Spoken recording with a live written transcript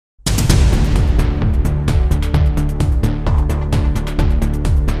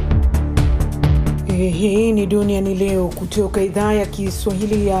Hii ni Duniani leo kutoka idhaa ya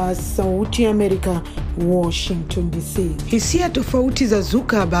Kiswahili ya Sauti ya Amerika, Washington DC. Hisia tofauti za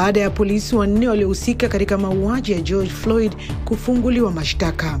zuka baada ya polisi 4 waliohusika katika mauaji ya George Floyd kufunguliwa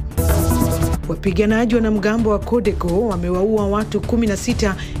mashtaka. Wapiganaji wanamgambo wa Kodeko wamewaua watu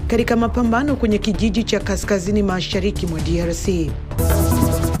 16 katika mapambano kwenye kijiji cha kaskazini mashariki mwa DRC.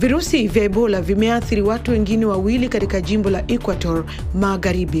 Virusi vya Ebola vimeathiri watu wengine 2 katika jimbo la Equator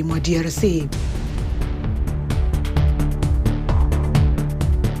magharibi mwa DRC.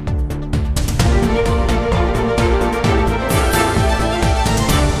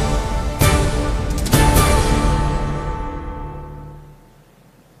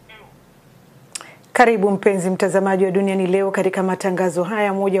 Karibu mpenzi mtazamaji wa Duniani leo katika matangazo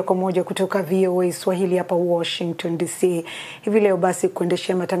haya moja kwa moja kutoka VOA Swahili hapa Washington DC. Hivi leo basi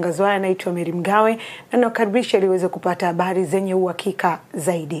kuendeshea matangazo haya naitwa Mary Mgawe na nakaribisha ili uweze kupata habari zenye uhakika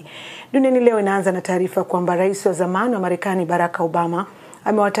zaidi. Duniani leo inaanza na taarifa kwamba Rais wa zamani wa Marekani Bbarack Obama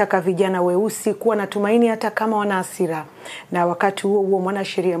amewataka vijana weusi kuwa na tumaini hata kama wana hasira. Na wakati huo huo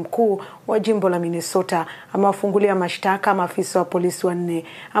mwanasheria mkuu wa jimbo la Minnesota amewafungulia mashtaka maafisa wa polisi 4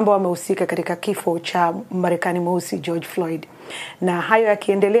 ambao wamehusika katika kifo cha Mmarekani Mweusi George Floyd. Na hayo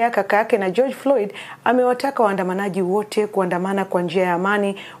yakiendelea, kaka yake na George Floyd amewataka waandamanaji wote kuandamana kwa njia ya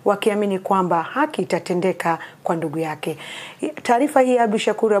amani, wakiamini kwamba haki itatendeka kwa ndugu yake. Taarifa hii Abdu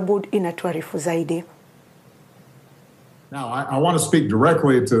Shakur Abud inatuarifu zaidi. Now, I want to speak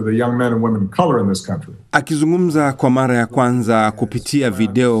directly to the young men and women of color in this country. Akizungumza kwa mara ya kwanza kupitia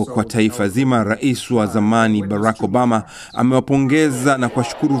video kwa taifa zima, Rais wa zamani Barack Obama amewapongeza na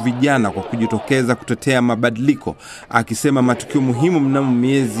kuwashukuru vijana kwa kujitokeza kutetea mabadiliko, akisema matukio muhimu mnamo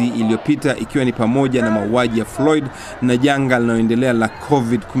miezi iliyopita ikiwa ni pamoja na mauaji ya Floyd na janga linaloendelea la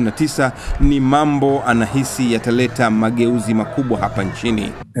COVID-19 ni mambo anahisi yataleta mageuzi makubwa hapa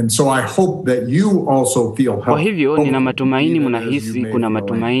nchini. And so I hope that you also feel help. Kwa hivyo nina matumaini mnahisi kuna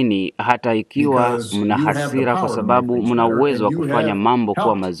matumaini hata ikiwa mna hasira, kwa sababu mna uwezo wa kufanya mambo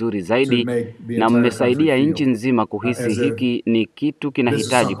kuwa mazuri zaidi na mmesaidia nchi nzima kuhisi hiki ni kitu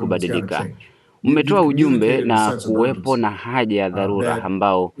kinahitaji kubadilika. Mmetoa ujumbe na kuwepo na haja ya dharura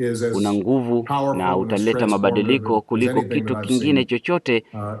ambao una nguvu na utaleta mabadiliko kuliko kitu kingine chochote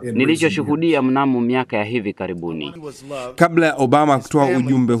nilichoshuhudia mnamo miaka ya hivi karibuni. Kabla ya Obama kutoa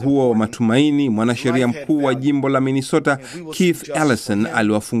ujumbe huo wa matumaini, mwanasheria mkuu wa jimbo la Minnesota Keith Ellison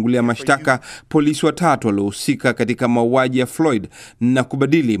aliwafungulia mashtaka polisi 3 waliohusika katika mauaji ya Floyd na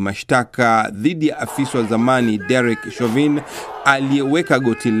kubadili mashtaka dhidi ya afisa wa zamani Derek Chauvin aliyeweka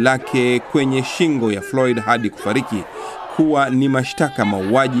goti lake kwenye shingo ya Floyd hadi kufariki kuwa ni mashtaka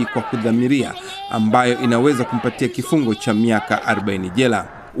mauaji kwa kudhamiria ambayo inaweza kumpatia kifungo cha miaka 40 jela.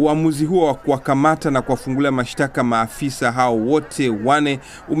 Uamuzi huo wa kuwakamata na kuwafungulia mashtaka maafisa hao wote 4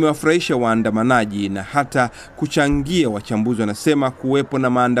 umewafurahisha waandamanaji na hata kuchangia, wachambuzi wanasema, kuwepo na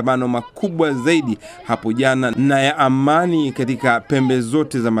maandamano makubwa zaidi hapo jana na ya amani katika pembe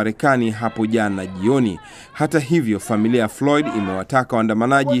zote za Marekani hapo jana jioni. Hata hivyo, familia ya Floyd imewataka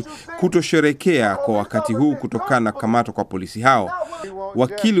waandamanaji kutosherekea kwa wakati huu kutokana na kukamatwa kwa polisi hao.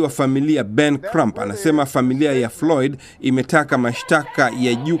 Wakili wa familia Ben Crump anasema familia ya Floyd imetaka mashtaka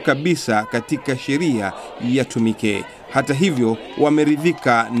ya juu kabisa katika sheria yatumike. Hata hivyo,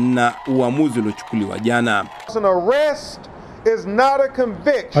 wameridhika na uamuzi uliochukuliwa jana.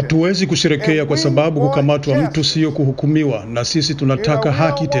 Hatuwezi kusherekea kwa sababu kukamatwa mtu sio kuhukumiwa, na sisi tunataka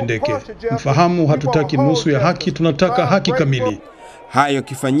haki tendeke. Mfahamu, hatutaki nusu ya haki, tunataka haki kamili. Hayo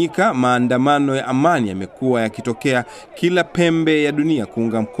kifanyika, maandamano ya amani yamekuwa yakitokea kila pembe ya dunia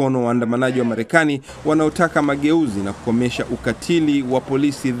kuunga mkono waandamanaji wa Marekani wanaotaka mageuzi na kukomesha ukatili wa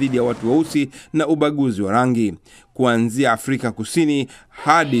polisi dhidi ya watu weusi na ubaguzi wa rangi. Kuanzia Afrika Kusini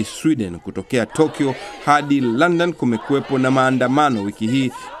hadi Sweden, kutokea Tokyo hadi London, kumekuwepo na maandamano wiki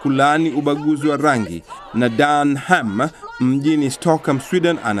hii kulaani ubaguzi wa rangi. Na Dan Ham mjini Stockholm,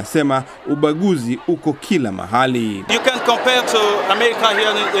 Sweden, anasema ubaguzi uko kila mahali. You can compare to America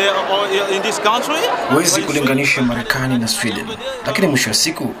here in this country. Huwezi kulinganisha Marekani na Sweden, lakini mwisho wa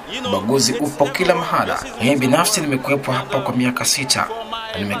siku ubaguzi upo kila mahali. Mimi binafsi nimekuwepo hapa kwa miaka 6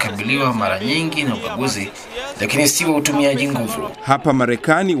 na nimekabiliwa mara nyingi na ubaguzi, lakini si wa utumiaji nguvu. Hapa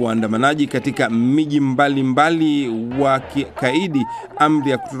Marekani, waandamanaji katika miji mbalimbali wakikaidi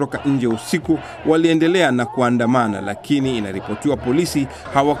amri ya kutoka nje usiku waliendelea na kuandamana, lakini inaripotiwa polisi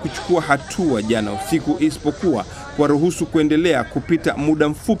hawakuchukua hatua jana usiku isipokuwa kwa ruhusu kuendelea kupita muda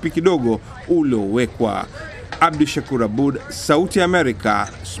mfupi kidogo uliowekwa. Abdu Shakur Abud, Sauti ya Amerika,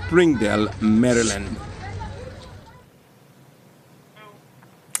 Springdale, Maryland.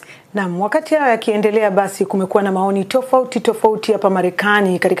 Naam, wakati haya yakiendelea basi kumekuwa na maoni tofauti hapa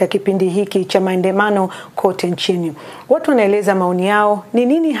Marekani katika kipindi hiki cha maandamano kote nchini. Watu wanaeleza maoni yao, ni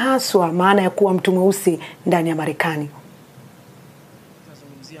nini haswa maana ya kuwa mtu mweusi ndani ya Marekani.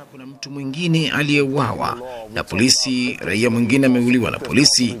 Kuna mtu mwingine aliyeuawa na polisi, raia mwingine ameuliwa na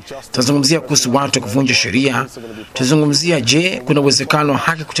polisi. Tazungumzia kuhusu watu kuvunja sheria. Tazungumzia je, kuna uwezekano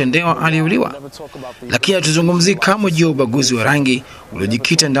haki kutendewa aliyeuliwa. Lakini hatuzungumzii kama juu ya ubaguzi wa rangi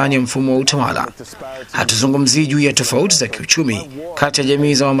uliojikita ndani ya mfumo wa utawala. Hatuzungumzii juu ya tofauti za kiuchumi kati ya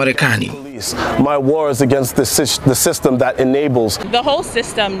jamii za Wamarekani. My war is against the system that enables. The whole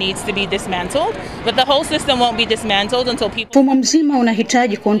system needs to be dismantled, but the whole system won't be dismantled until people. Mfumo mzima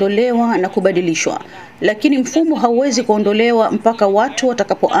unahitaji kuondolewa na kubadilishwa, lakini mfumo hauwezi kuondolewa mpaka watu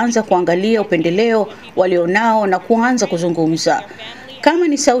watakapoanza kuangalia upendeleo walionao na kuanza kuzungumza. Kama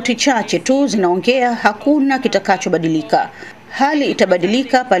ni sauti chache tu zinaongea, hakuna kitakachobadilika. Hali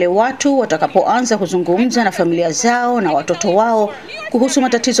itabadilika pale watu watakapoanza kuzungumza na familia zao na watoto wao kuhusu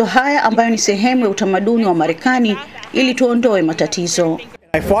matatizo haya ambayo ni sehemu ya utamaduni wa Marekani, ili tuondoe matatizo.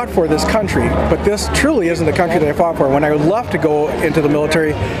 I fought for this country, but this truly isn't the country that I fought for. When I left to go into the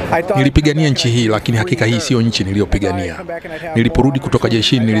military, I thought nilipigania nchi hii, lakini hakika hii sio nchi niliyopigania. Niliporudi kutoka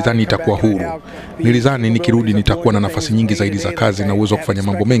jeshini nilidhani nitakuwa huru. Nilidhani nikirudi nitakuwa na nafasi nyingi zaidi za kazi na uwezo wa kufanya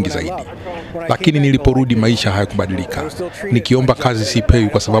mambo mengi zaidi. Lakini niliporudi maisha hayakubadilika. Nikiomba kazi sipewi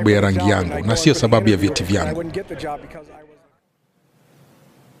kwa sababu ya rangi yangu na sio sababu ya vyeti vyangu.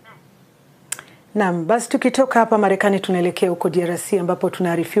 Naam, basi tukitoka hapa Marekani tunaelekea huko DRC ambapo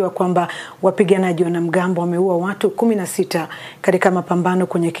tunaarifiwa kwamba wapiganaji wanamgambo wameua watu 16 katika mapambano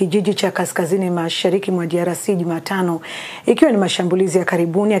kwenye kijiji cha kaskazini mashariki mwa DRC Jumatano, ikiwa ni mashambulizi ya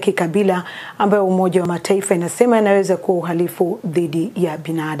karibuni ya kikabila ambayo Umoja wa Mataifa inasema yanaweza kuwa uhalifu dhidi ya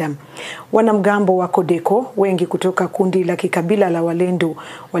binadamu. Wanamgambo wa Kodeko, wengi kutoka kundi la kikabila la Walendu,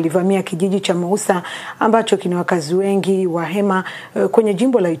 walivamia kijiji cha Mausa ambacho kina wakazi wengi wa Hema kwenye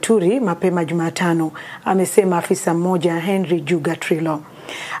jimbo la Ituri mapema Jumatano, amesema afisa mmoja Henry Jugatrilo.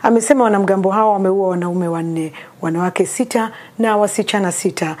 Amesema wanamgambo hao wameua wanaume 4, wanawake 6 na wasichana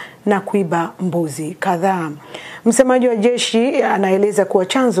 6 na kuiba mbuzi kadhaa. Msemaji wa jeshi anaeleza kuwa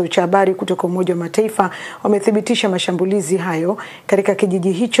chanzo cha habari kutoka Umoja wa Mataifa wamethibitisha mashambulizi hayo katika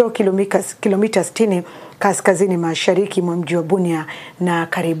kijiji hicho kilomita 60 kaskazini mashariki mwa mji wa Bunia na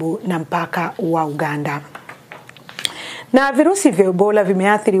karibu na mpaka wa Uganda. Na virusi vya Ebola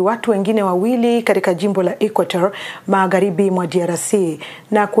vimeathiri watu wengine 2 katika jimbo la Equator magharibi mwa DRC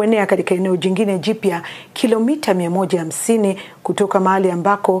na kuenea katika eneo jingine jipya kilomita 150 kutoka mahali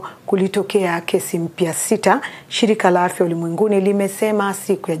ambako kulitokea kesi mpya 6, shirika la afya ulimwenguni limesema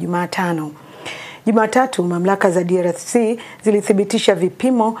siku ya Jumatano. Jumatatu mamlaka za DRC zilithibitisha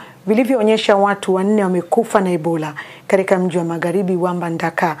vipimo vilivyoonyesha watu 4 wamekufa na Ebola katika mji wa magharibi wa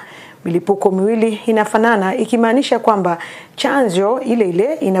Mbandaka. Milipuko 2 inafanana, ikimaanisha kwamba chanjo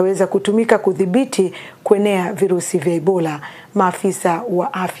ile inaweza kutumika kudhibiti kuenea virusi vya Ebola, maafisa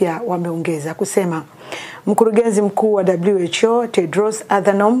wa afya wameongeza kusema. Mkurugenzi mkuu wa WHO Tedros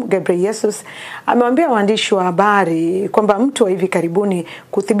Adhanom Ghebreyesus amewaambia waandishi wa habari kwamba mtu wa hivi karibuni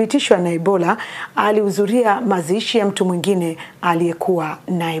kuthibitishwa na Ebola alihudhuria mazishi ya mtu mwingine aliyekuwa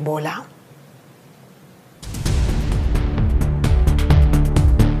na Ebola.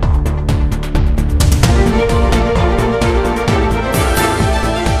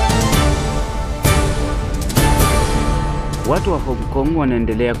 Watu wa Hong Kong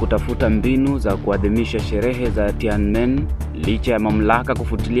wanaendelea kutafuta mbinu za kuadhimisha sherehe za Tiananmen licha ya mamlaka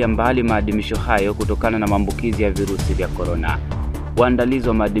kufutilia mbali maadhimisho hayo kutokana na maambukizi ya virusi vya corona. Waandalizi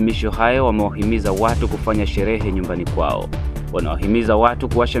wa maadhimisho hayo wamewahimiza watu kufanya sherehe nyumbani kwao. Wanawahimiza watu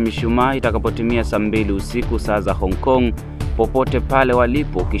kuwasha mishumaa itakapotimia saa 2 usiku saa za Hong Kong popote pale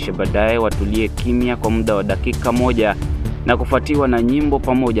walipo, kisha baadaye watulie kimya kwa muda wa dakika 1 na kufuatiwa na nyimbo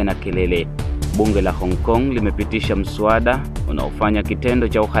pamoja na kelele. Bunge la Hong Kong limepitisha mswada unaofanya kitendo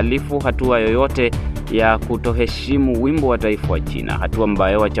cha uhalifu hatua yoyote ya kutoheshimu wimbo wa taifa wa China, hatua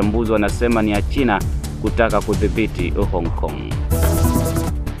ambayo wachambuzi wanasema ni ya China kutaka kudhibiti Hong Kong.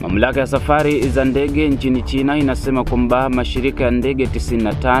 Mamlaka ya safari za ndege nchini China inasema kwamba mashirika ya ndege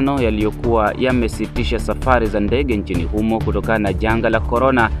 95 yaliyokuwa yamesitisha safari za ndege nchini humo kutokana na janga la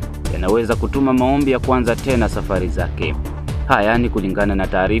corona yanaweza kutuma maombi ya kuanza tena safari zake. Haya ni kulingana na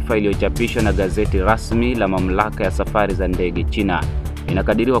taarifa iliyochapishwa na gazeti rasmi la mamlaka ya safari za ndege China.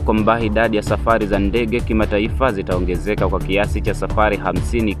 Inakadiriwa kwamba idadi ya safari za ndege kimataifa zitaongezeka kwa kiasi cha safari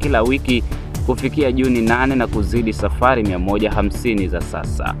 50 kila wiki kufikia Juni 8 na kuzidi safari 150 za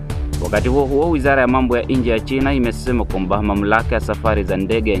sasa. Wakati huo Wizara ya Mambo ya Nje ya China imesema kwamba mamlaka ya safari za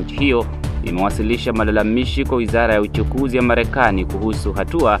ndege ya nchi hiyo imewasilisha malalamishi kwa Wizara ya Uchukuzi ya Marekani kuhusu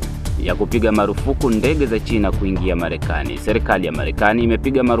hatua ya kupiga marufuku ndege za China kuingia Marekani. Serikali ya Marekani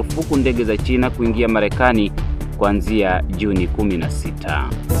imepiga marufuku ndege za China kuingia Marekani kuanzia Juni 16.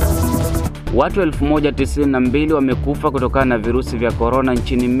 Watu 1092 wamekufa kutokana na virusi vya corona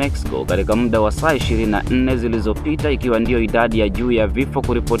nchini Mexico katika muda wa saa 24 zilizopita, ikiwa ndio idadi ya juu ya vifo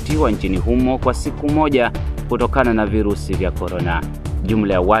kuripotiwa nchini humo kwa siku moja kutokana na virusi vya corona.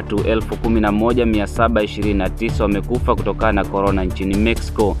 Jumla ya watu 11,729 wamekufa kutokana na corona nchini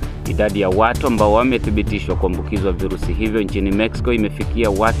Mexico. Idadi ya watu ambao wamethibitishwa kuambukizwa virusi hivyo nchini Mexico imefikia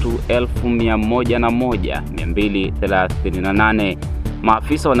watu 101,238.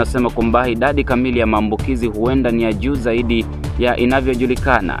 Maafisa wanasema kwamba idadi kamili ya maambukizi huenda ni ya juu zaidi ya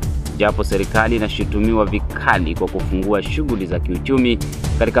inavyojulikana, japo serikali inashutumiwa vikali kwa kufungua shughuli za kiuchumi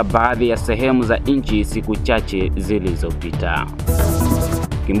katika baadhi ya sehemu za nchi siku chache zilizopita.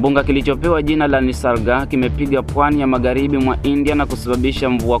 Kimbunga kilichopewa jina la Nisarga kimepiga pwani ya magharibi mwa India na kusababisha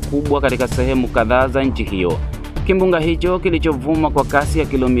mvua kubwa katika sehemu kadhaa za nchi hiyo. Kimbunga hicho kilichovuma kwa kasi ya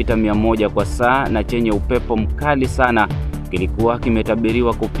kilomita 100 kwa saa na chenye upepo mkali sana kilikuwa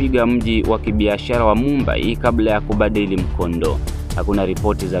kimetabiriwa kupiga mji wa kibiashara wa Mumbai kabla ya kubadili mkondo. Hakuna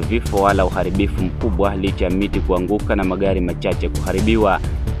ripoti za vifo wala uharibifu mkubwa licha ya miti kuanguka na magari machache kuharibiwa.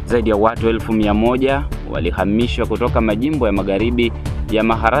 Zaidi ya watu 1,100 walihamishwa kutoka majimbo ya magharibi ya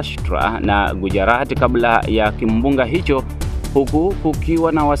Maharashtra na Gujarat kabla ya kimbunga hicho, huku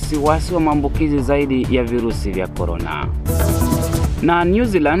kukiwa na wasiwasi wa maambukizi zaidi ya virusi vya corona. Na New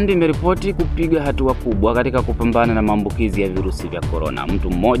Zealand imeripoti kupiga hatua kubwa katika kupambana na maambukizi ya virusi vya corona. Mtu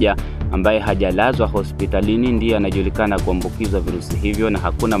mmoja ambaye hajalazwa hospitalini ndiye anajulikana kuambukizwa virusi hivyo na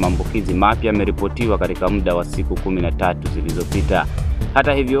hakuna maambukizi mapya yameripotiwa katika muda wa siku 13 zilizopita.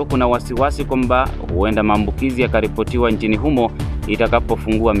 Hata hivyo, kuna wasiwasi kwamba huenda maambukizi yakaripotiwa nchini humo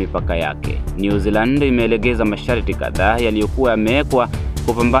itakapofungua mipaka yake. New Zealand imelegeza masharti kadhaa yaliyokuwa yamewekwa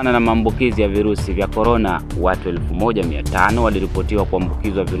kupambana na maambukizi ya virusi vya corona. Watu 1,500 waliripotiwa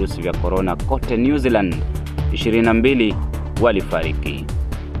kuambukizwa virusi vya corona kote New Zealand. 22 walifariki.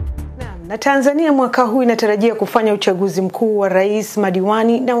 Na Tanzania mwaka huu inatarajia kufanya uchaguzi mkuu wa rais,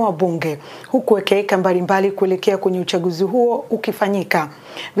 madiwani na wabunge, huku wekeka mbalimbali kuelekea kwenye uchaguzi huo ukifanyika.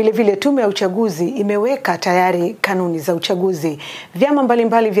 Vile vile tume ya uchaguzi imeweka tayari kanuni za uchaguzi. Vyama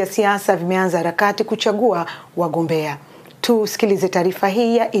mbalimbali vya siasa vimeanza harakati kuchagua wagombea. Tusikilize taarifa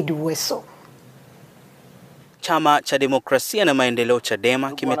hii ya Idu Weso. Chama cha Demokrasia na Maendeleo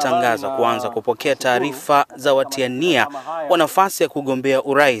Chadema kimetangaza kuanza kupokea taarifa za watiania wa nafasi ya kugombea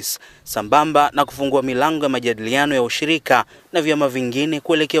urais, sambamba na kufungua milango ya majadiliano ya ushirika na vyama vingine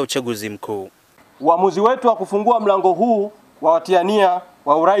kuelekea uchaguzi mkuu. Uamuzi wetu wa kufungua mlango huu wa watiania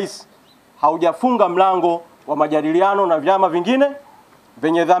wa urais haujafunga mlango wa majadiliano na vyama vingine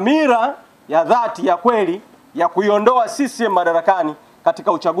venye dhamira ya dhati ya kweli ya kuiondoa CCM madarakani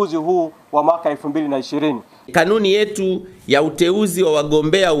katika uchaguzi huu wa mwaka 2020. Kanuni yetu ya uteuzi wa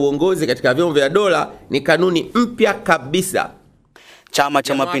wagombea uongozi katika vyombo vya dola ni kanuni mpya kabisa. Chama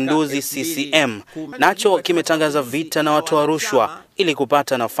cha Mapinduzi CCM nacho kimetangaza vita na watu wa rushwa ili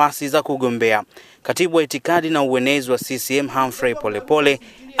kupata nafasi za kugombea. Katibu wa itikadi na uenezi wa CCM Humphrey Polepole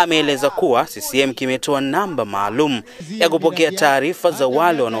ameeleza kuwa CCM kimetoa namba maalum ya kupokea taarifa za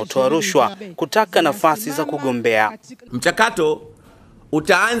wale wanaotoa rushwa kutaka nafasi za kugombea. Mchakato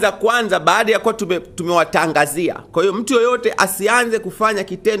utaanza kwanza baada ya kuwa tumewatangazia. Kwa hiyo mtu yoyote asianze kufanya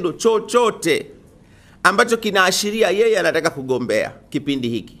kitendo chochote ambacho kinaashiria yeye anataka kugombea kipindi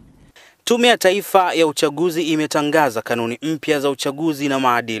hiki. Tume ya Taifa ya Uchaguzi imetangaza kanuni mpya za uchaguzi na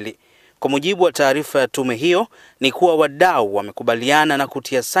maadili. Kwa mujibu wa taarifa ya tume hiyo ni kuwa wadau wamekubaliana na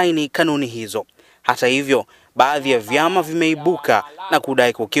kutia saini kanuni hizo. Hata hivyo, baadhi ya vyama vimeibuka na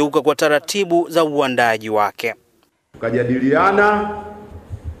kudai kukiuka kwa taratibu za uandaji wake. Tukajadiliana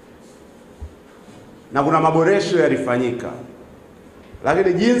na kuna maboresho yalifanyika.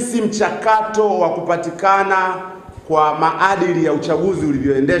 Lakini jinsi mchakato wa kupatikana kwa maadili ya uchaguzi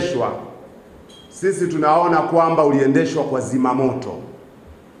ulivyoendeshwa, sisi tunaona kwamba uliendeshwa kwa zimamoto.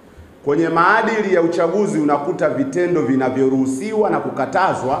 Kwenye maadili ya uchaguzi unakuta vitendo vinavyoruhusiwa na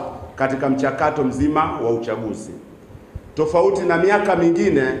kukatazwa katika mchakato mzima wa uchaguzi. Tofauti na miaka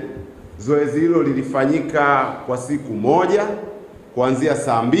mingine, zoezi hilo lilifanyika kwa siku moja, kuanzia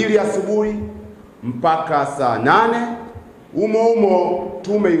saa 2 asubuhi mpaka saa 8. Humo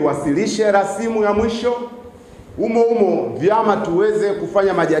tume iwasilishe rasimu ya mwisho. Humo vyama tuweze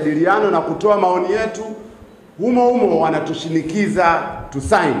kufanya majadiliano na kutoa maoni yetu. Humo wanatushinikiza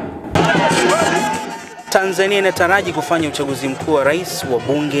tusaini. Tanzania inataraji kufanya uchaguzi mkuu wa rais, wa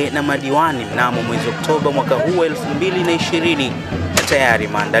bunge na madiwani mnamo mwezi Oktoba mwaka huu 2020. Na tayari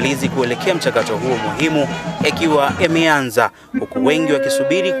maandalizi kuelekea mchakato huo muhimu yakiwa yameanza, huku wengi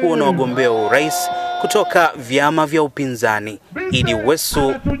wakisubiri kuona wagombea wa urais kutoka vyama vya upinzani. Idi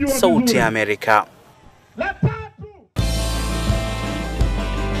Wesu, Sauti ya Amerika.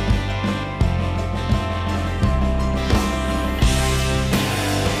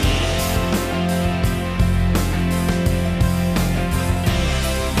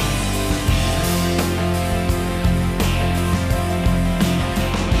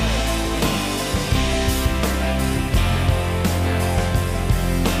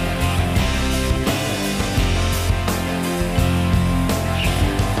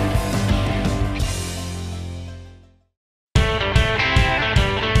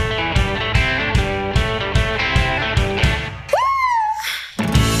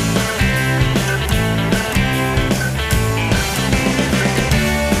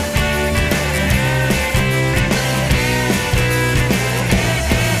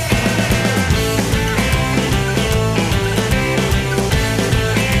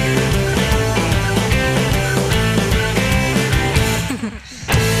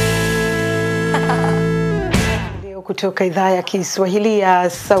 Kutoka idhaa ya Kiswahili ya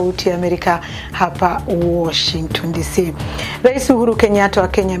Sauti ya Amerika hapa Washington DC. Rais Uhuru Kenyatta wa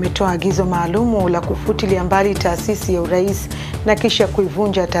Kenya ametoa agizo maalumu la kufutilia mbali taasisi ya urais na kisha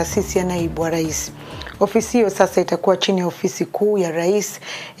kuivunja taasisi ya naibu wa rais. Ofisi hiyo sasa itakuwa chini ya ofisi kuu ya rais,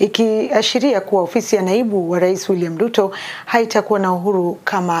 ikiashiria kuwa ofisi ya naibu wa rais William Ruto haitakuwa na uhuru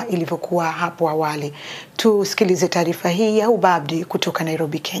kama ilivyokuwa hapo awali. Tusikilize taarifa hii ya Ubabdi kutoka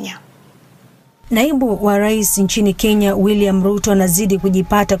Nairobi, Kenya. Naibu wa rais nchini Kenya William Ruto anazidi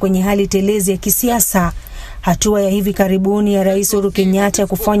kujipata kwenye hali telezi ya kisiasa. Hatua ya hivi karibuni ya Rais Uhuru Kenyatta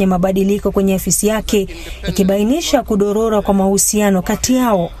kufanya mabadiliko kwenye ofisi yake ikibainisha kudorora kwa mahusiano kati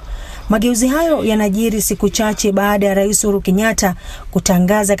yao. Mageuzi hayo yanajiri siku chache baada ya Rais Uhuru Kenyatta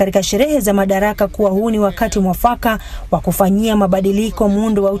kutangaza katika sherehe za madaraka kuwa huu ni wakati mwafaka wa kufanyia mabadiliko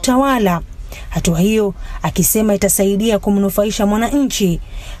muundo wa utawala. Hatua hiyo akisema itasaidia kumnufaisha mwananchi.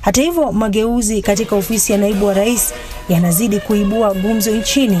 Hata hivyo, mageuzi katika ofisi ya naibu wa rais yanazidi kuibua gumzo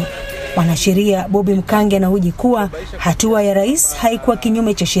nchini. Mwanasheria Bobby Mkangi anahoji kuwa hatua ya rais haikuwa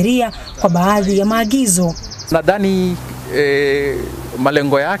kinyume cha sheria kwa baadhi ya maagizo. Nadhani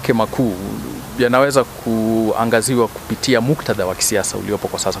malengo yake makuu yanaweza kuangaziwa kupitia muktadha wa kisiasa uliopo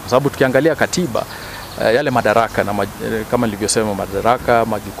kwa sasa, kwa sababu tukiangalia katiba yale madaraka na kama nilivyosema, madaraka,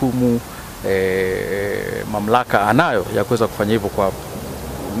 majukumu, mamlaka anayo ya kuweza kufanya hivyo kwa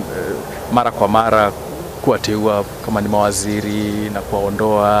mara kwa mara, kuwateua kama ni mawaziri na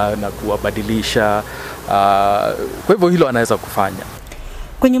kuwaondoa na kuwabadilisha. Kwa hivyo hilo anaweza kufanya.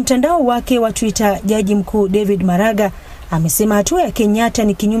 Kwenye mtandao wake wa Twitter, Jaji Mkuu David Maraga amesema hatua ya Kenyatta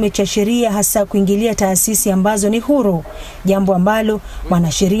ni kinyume cha sheria, hasa kuingilia taasisi ambazo ni huru, jambo ambalo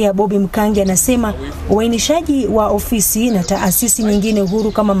mwanasheria Bobby Mkangi anasema uainishaji wa ofisi na taasisi nyingine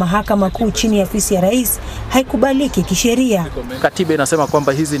huru kama mahakama kuu chini ya ofisi ya rais haikubaliki kisheria. Katiba inasema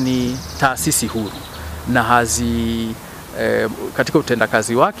kwamba hizi ni taasisi huru na katika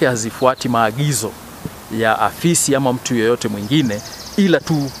utendakazi wake hazifuati maagizo ya afisi ama mtu yeyote mwingine, ila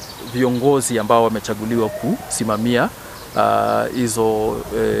tu viongozi ambao wamechaguliwa kusimamia hizo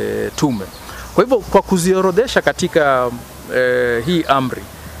tume. Kwa hivyo kwa kuziorodhesha katika hii amri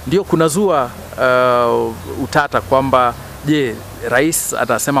ndio kunazua utata kwamba je, rais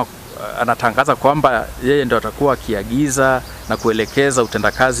anatangaza kwamba yeye ndio atakuwa akiagiza na kuelekeza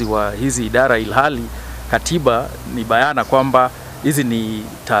utendakazi wa hizi idara, ilhali katiba ni bayana kwamba hizi ni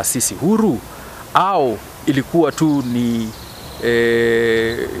taasisi huru, au ilikuwa tu ni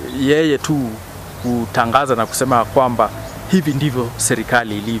yeye tu kutangaza na kusema kwamba hivi ndivyo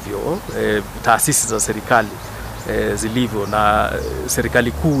serikali ilivyo, taasisi za serikali zilivyo na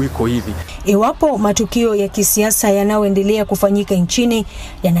serikali kuu iko hivi. Iwapo matukio ya kisiasa yanayoendelea kufanyika nchini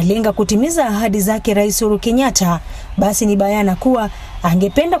yanalenga kutimiza ahadi zake Rais Uhuru Kenyatta, basi ni bayana kuwa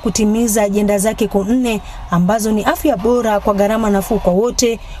angependa kutimiza ajenda zake 4 ambazo ni afya bora kwa gharama nafuu kwa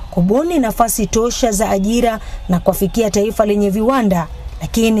wote, kubuni nafasi tosha za ajira na kufikia taifa lenye viwanda.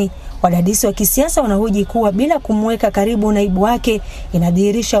 Lakini wadadisi wa kisiasa wanahoji kuwa bila kumweka karibu naibu wake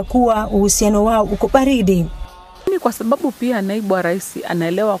inadhihirisha kuwa uhusiano wao uko baridi. Kwa sababu pia naibu wa rais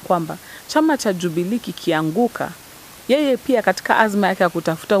anaelewa kwamba chama cha Jubilee kikianguka, yeye pia katika azma yake ya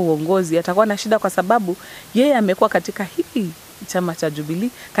kutafuta uongozi atakuwa na shida, kwa sababu yeye amekuwa katika hii chama cha Jubilee,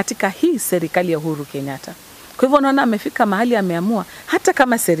 katika hii serikali ya Uhuru Kenyatta. Kwa hivyo naona amefika mahali ameamua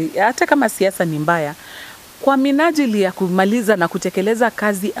hata kama siasa ni mbaya, kwa minajili ya kumaliza na kutekeleza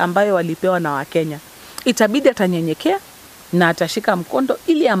kazi ambayo walipewa na Wakenya, itabidi atanyenyekea na atashika mkondo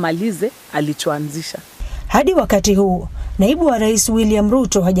ili amalize alichoanzisha. Hadi wakati huu, naibu wa rais William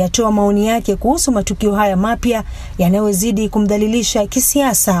Ruto hajatoa maoni yake kuhusu matukio haya mapya yanayozidi kumdhalilisha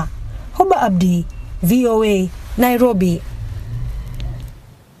kisiasa. Hoba Abdi, VOA, Nairobi.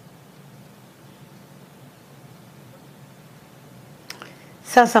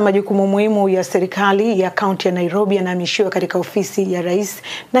 Sasa majukumu muhimu ya serikali ya kaunti ya Nairobi yanahamishiwa katika ofisi ya rais,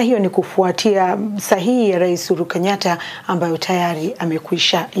 na hiyo ni kufuatia sahihi ya Rais Uhuru Kenyatta ambayo tayari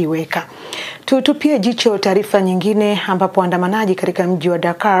amekwisha iweka. Tutupie jicho taarifa nyingine ambapo waandamanaji katika mji wa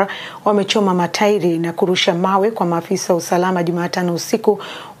Dakar wamechoma matairi na kurusha mawe kwa maafisa wa usalama Jumatano usiku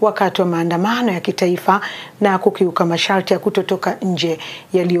wakati wa maandamano ya kitaifa na kukiuka masharti ya kutotoka nje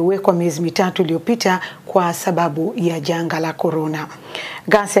yaliyowekwa miezi mitatu iliyopita kwa sababu ya janga la corona.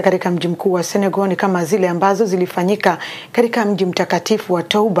 Ghasia katika mji mkuu wa Senegal ni kama zile ambazo zilifanyika katika mji mtakatifu wa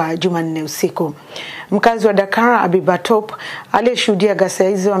Touba Jumanne usiku. Mkazi wa Dakar Abibatop aliyeshuhudia ghasia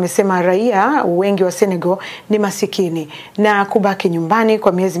hizo amesema raia wengi wa Senegal ni masikini na kubaki nyumbani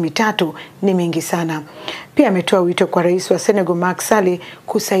kwa miezi mitatu ni mingi sana. Pia ametoa wito kwa rais wa Senegal Macky Sall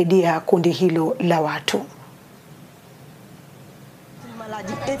kusaidia kundi hilo la watu.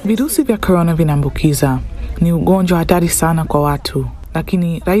 Virusi vya corona vinaambukiza. Ni ugonjwa hatari sana kwa watu.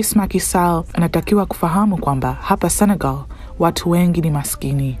 Lakini Rais Macky Sall anatakiwa kufahamu kwamba hapa Senegal watu wengi ni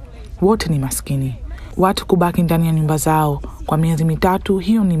maskini. Wote ni maskini. Watu kubaki ndani ya nyumba zao kwa miezi mitatu,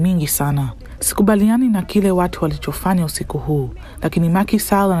 hiyo ni mingi sana. Sikubaliani na kile watu walichofanya usiku huu, lakini Macky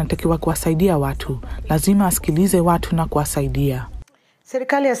Sall anatakiwa kuwasaidia watu. Lazima asikilize watu na kuwasaidia.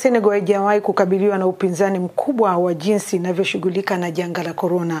 Serikali ya Senegal haijawahi kukabiliwa na upinzani mkubwa wa jinsi inavyoshughulika na janga la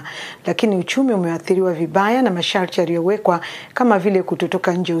corona, lakini uchumi umeathiriwa vibaya na masharti yaliyowekwa kama vile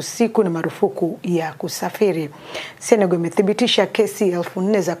kutotoka nje usiku na marufuku ya kusafiri. Senegal imethibitisha kesi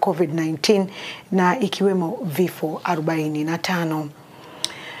 4,000 za COVID-19 na ikiwemo vifo 45.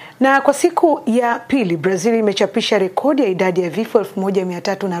 Na kwa siku ya pili, Brazil imechapisha rekodi ya idadi ya vifo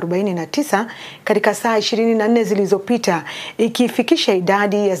 1349 katika saa 24 zilizopita, ikifikisha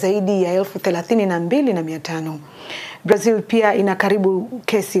idadi ya zaidi ya 32,500. Brazil pia ina karibu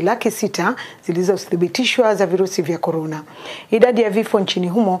kesi 600,000 zilizothibitishwa za virusi vya corona. Idadi ya vifo nchini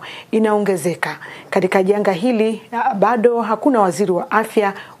humo inaongezeka. Katika janga hili bado hakuna waziri wa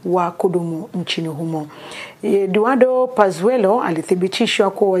afya wa kudumu nchini humo. Eduardo Pazuello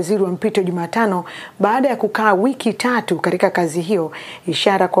alithibitishwa kuwa waziri wa mpito Jumatano baada ya kukaa wiki 3 katika kazi hiyo,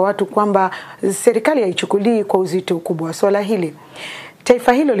 ishara kwa watu kwamba serikali haichukulii kwa uzito ukubwa wa swala hili.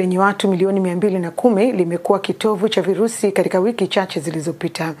 Taifa hilo lenye watu milioni 210 limekuwa kitovu cha virusi katika wiki chache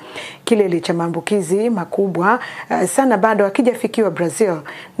zilizopita. Kilele cha maambukizi makubwa sana bado hakijafikiwa Brazil,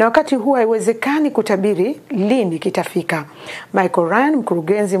 na wakati huu haiwezekani kutabiri lini kitafika. Michael Ryan,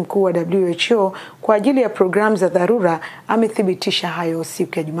 mkurugenzi mkuu wa WHO kwa ajili ya programu za dharura, amethibitisha hayo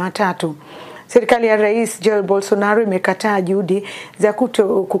siku ya Jumatatu. Serikali ya Rais Jair Bolsonaro imekataa juhudi za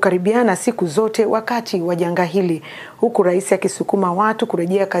kukaribiana siku zote wakati wa janga hili, huku rais akisukuma watu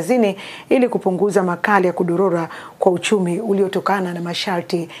kurejea kazini ili kupunguza makali ya kudorora kwa uchumi uliotokana na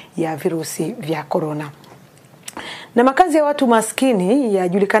masharti ya virusi vya corona. Na makazi ya watu maskini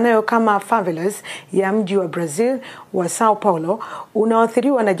yajulikanayo kama favelas ya mji wa Brazil wa Sao Paulo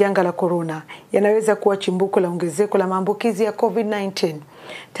unaoathiriwa na janga la corona yanaweza kuwa chimbuko la ongezeko la maambukizi ya COVID-19.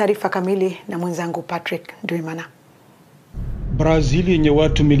 Taarifa kamili na mwenzangu Patrick Ndwimana. Brazil yenye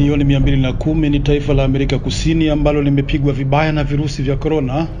watu milioni 210 ni taifa la Amerika Kusini ambalo limepigwa vibaya na virusi vya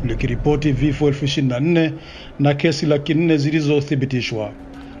corona, likiripoti vifo 24,000 na kesi 400,000 zilizothibitishwa.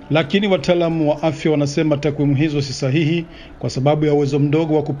 Lakini wataalamu wa afya wanasema takwimu hizo si sahihi kwa sababu ya uwezo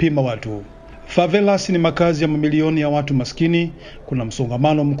mdogo wa kupima watu. Favelas ni makazi ya mamilioni ya watu maskini, kuna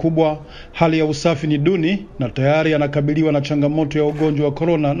msongamano mkubwa, hali ya usafi ni duni na tayari yanakabiliwa na changamoto ya ugonjwa wa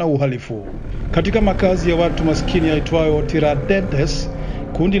corona na uhalifu. Katika makazi ya watu maskini yaitwayo Tiradentes,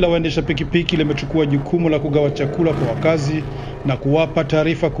 kundi la waendesha pikipiki limechukua jukumu la kugawa chakula kwa wakazi na kuwapa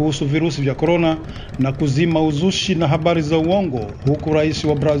taarifa kuhusu virusi vya corona na kuzima uzushi na habari za uongo, huku rais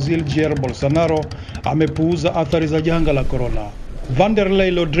wa Brazil Jair Bolsonaro amepuuza athari za janga la corona.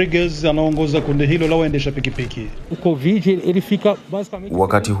 Vanderlei Rodriguez anaongoza kundi hilo la waendesha pikipiki.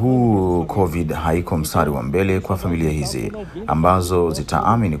 Wakati huu COVID haiko mstari wa mbele kwa familia hizi ambazo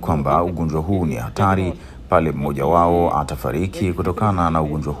zitaamini kwamba ugonjwa huu ni hatari pale mmoja wao atafariki kutokana na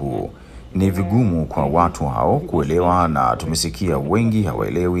ugonjwa huu. Ni vigumu kwa watu hao kuelewa na tumesikia wengi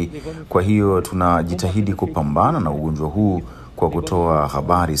hawaelewi. Kwa hiyo tunajitahidi kupambana na ugonjwa huu kwa kutoa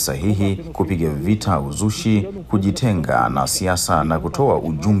habari sahihi, kupiga vita uzushi, kujitenga na siasa na kutoa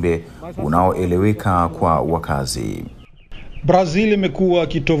ujumbe unaoeleweka kwa wakazi. Brazil imekuwa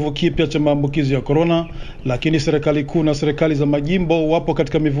kitovu kipya cha maambukizi ya corona, lakini serikali kuu na serikali za majimbo wapo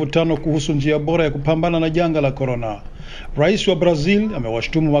katika mivutano kuhusu njia bora ya kupambana na janga la corona. Rais wa Brazil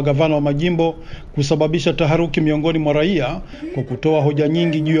amewashtumu magavana wa majimbo kusababisha taharuki miongoni mwa raia kwa kutoa hoja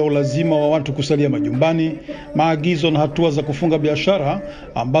nyingi juu ya ulazima wa watu kusalia majumbani, maagizo na hatua za kufunga biashara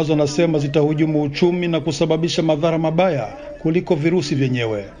ambazo anasema zitahujumu uchumi na kusababisha madhara mabaya kuliko virusi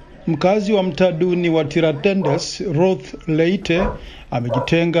vyenyewe. Mkazi wa mtaa duni wa Tiradentes, Ruth Leite,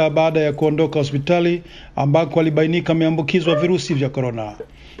 amejitenga baada ya kuondoka hospitali ambako alibainika ameambukizwa virusi vya corona.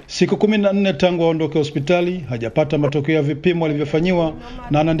 Siku 14 tangu aondoke hospitali, hajapata matokeo ya vipimo alivyofanyiwa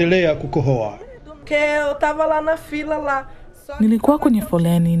na anaendelea kukohoa. Nilikuwa kwenye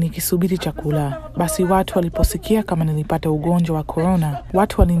foleni nikisubiri chakula. Basi watu waliposikia kama nilipata ugonjwa wa corona,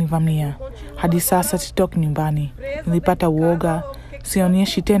 watu walinivamia. Hadi sasa sitoki nyumbani. Nilipata uoga,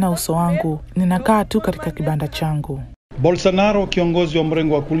 sionyeshi tena uso wangu. Ninakaa tu katika kibanda changu. Bolsonaro, kiongozi wa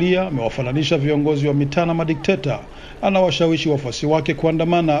mrengo wa kulia, amewafananisha viongozi wa mitaa na madikteta. Anawashawishi wafuasi wake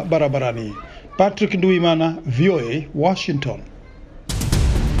kuandamana barabarani. Patrick Nduimana, VOA, Washington.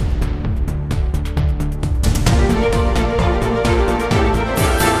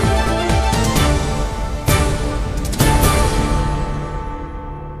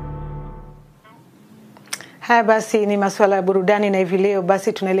 Haya basi ni masuala ya burudani, na hivi leo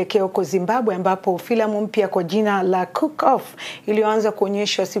basi tunaelekea huko Zimbabwe ambapo filamu mpya kwa jina la Cook Off iliyoanza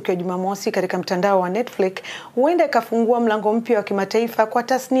kuonyeshwa siku ya Jumamosi katika mtandao wa Netflix huenda ikafungua mlango mpya wa kimataifa kwa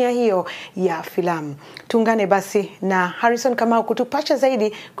tasnia hiyo ya filamu. Tuungane basi na Harrison Kamau kutupasha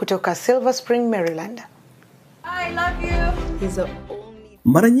zaidi kutoka Silver Spring, Maryland. I love you.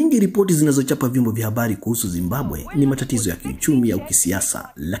 Mara nyingi ripoti zinazochapa vyombo vya habari kuhusu Zimbabwe ni matatizo ya kiuchumi au kisiasa,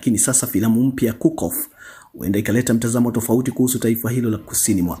 lakini sasa filamu mpya Cook Off huenda ikaleta mtazamo tofauti kuhusu taifa hilo la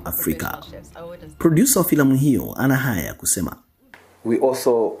kusini mwa Afrika. Producer wa filamu hiyo ana haya ya kusema. We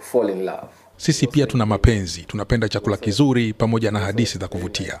also fall in love. Sisi pia tuna mapenzi, tunapenda chakula kizuri pamoja na hadithi za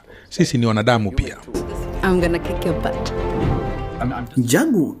kuvutia. Sisi ni wanadamu pia. I'm gonna kick your butt.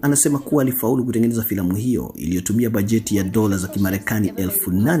 Njagu anasema kuwa alifaulu kutengeneza filamu hiyo iliyotumia bajeti ya dola za Kimarekani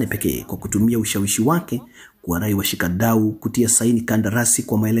 8,000 pekee kwa kutumia ushawishi wake kuwarai washikadau kutia saini kandarasi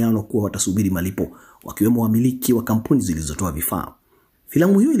kwa maelewano kuwa watasubiri malipo, wakiwemo wamiliki wa kampuni zilizotoa vifaa.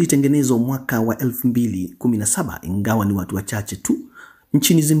 Filamu hiyo ilitengenezwa mwaka wa 2017 ingawa ni watu wachache tu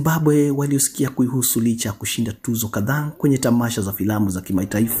nchini Zimbabwe waliosikia kuihusu licha ya kushinda tuzo kadhaa kwenye tamasha za filamu za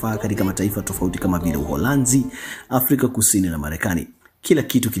kimataifa katika mataifa tofauti kama vile Uholanzi, Afrika Kusini na Marekani. Kila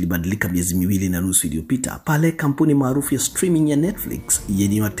kitu kilibadilika miezi 2.5 iliyopita pale kampuni maarufu ya streaming ya Netflix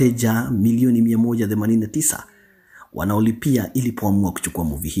yenye wateja milioni 189 wanaolipia ilipoamua kuchukua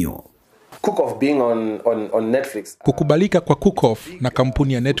movie hiyo. Cook Off being on Netflix. Kukubalika kwa Cook Off na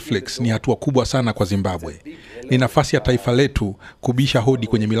kampuni ya Netflix ni hatua kubwa sana kwa Zimbabwe. Ni nafasi ya taifa letu kubisha hodi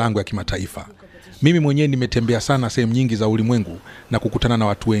kwenye milango ya kimataifa. Mimi mwenyewe nimetembea sana sehemu nyingi za ulimwengu na kukutana na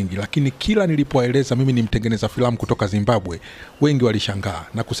watu wengi, lakini kila nilipoeleza mimi ni mtengeneza filamu kutoka Zimbabwe, wengi walishangaa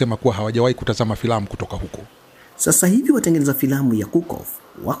na kusema kuwa hawajawahi kutazama filamu kutoka huko. Sasa hivi watengeneza filamu ya Cook Off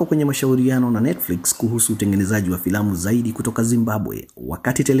wako kwenye mashauriano na Netflix kuhusu utengenezaji wa filamu zaidi kutoka Zimbabwe,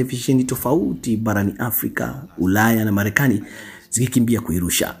 wakati televisheni tofauti barani Afrika, Ulaya na Marekani zikikimbia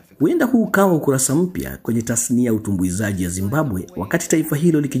kuirusha. Huenda huu ukawa ukurasa mpya kwenye tasnia ya utumbuizaji ya Zimbabwe, wakati taifa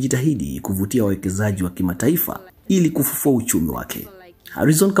hilo likijitahidi kuvutia wawekezaji wa kimataifa ili kufufua uchumi wake.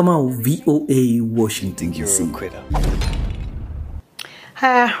 Harrison Kamau, VOA, Washington DC.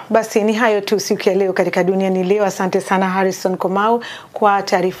 Basi ni hayo tu siku ya leo katika Duniani Leo. Asante sana Harrison Kamau kwa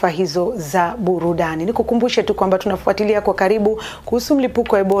taarifa hizo za burudani. Nikukumbushe tu kwamba tunafuatilia kwa karibu kuhusu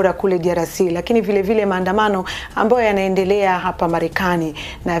mlipuko wa Ebola kule DRC, lakini vile vile maandamano ambayo yanaendelea hapa Marekani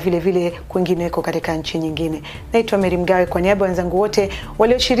na vile vile kwingineko katika nchi nyingine. Naitwa Mary Mgawe kwa niaba ya wenzangu wote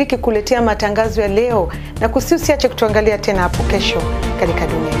walioshiriki kuletea matangazo ya leo, na usiache kutuangalia tena hapo kesho katika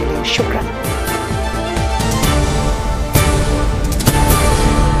Duniani Leo. Shukrani.